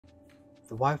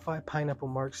The WiFi Pineapple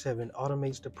Mark VII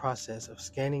automates the process of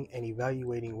scanning and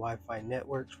evaluating Wi-Fi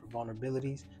networks for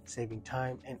vulnerabilities, saving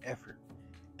time and effort.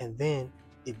 And then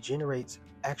it generates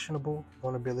actionable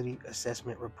vulnerability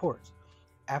assessment reports.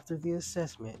 After the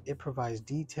assessment, it provides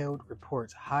detailed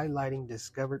reports highlighting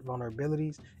discovered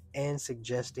vulnerabilities and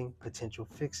suggesting potential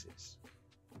fixes.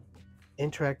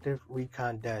 Interactive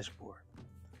Recon Dashboard.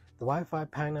 The Wi-Fi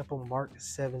Pineapple Mark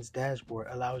VII's dashboard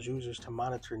allows users to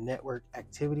monitor network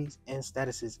activities and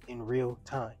statuses in real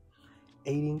time,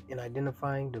 aiding in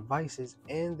identifying devices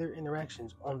and their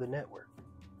interactions on the network.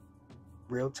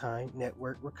 Real-time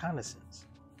network reconnaissance.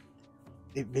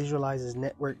 It visualizes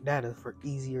network data for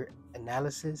easier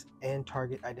analysis and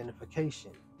target identification.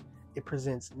 It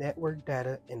presents network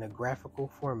data in a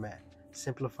graphical format,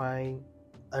 simplifying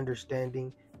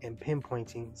understanding and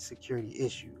pinpointing security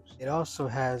issues. It also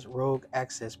has Rogue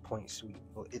Access Point Suite.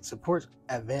 It supports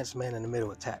advanced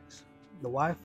man-in-the-middle attacks. The Wi-Fi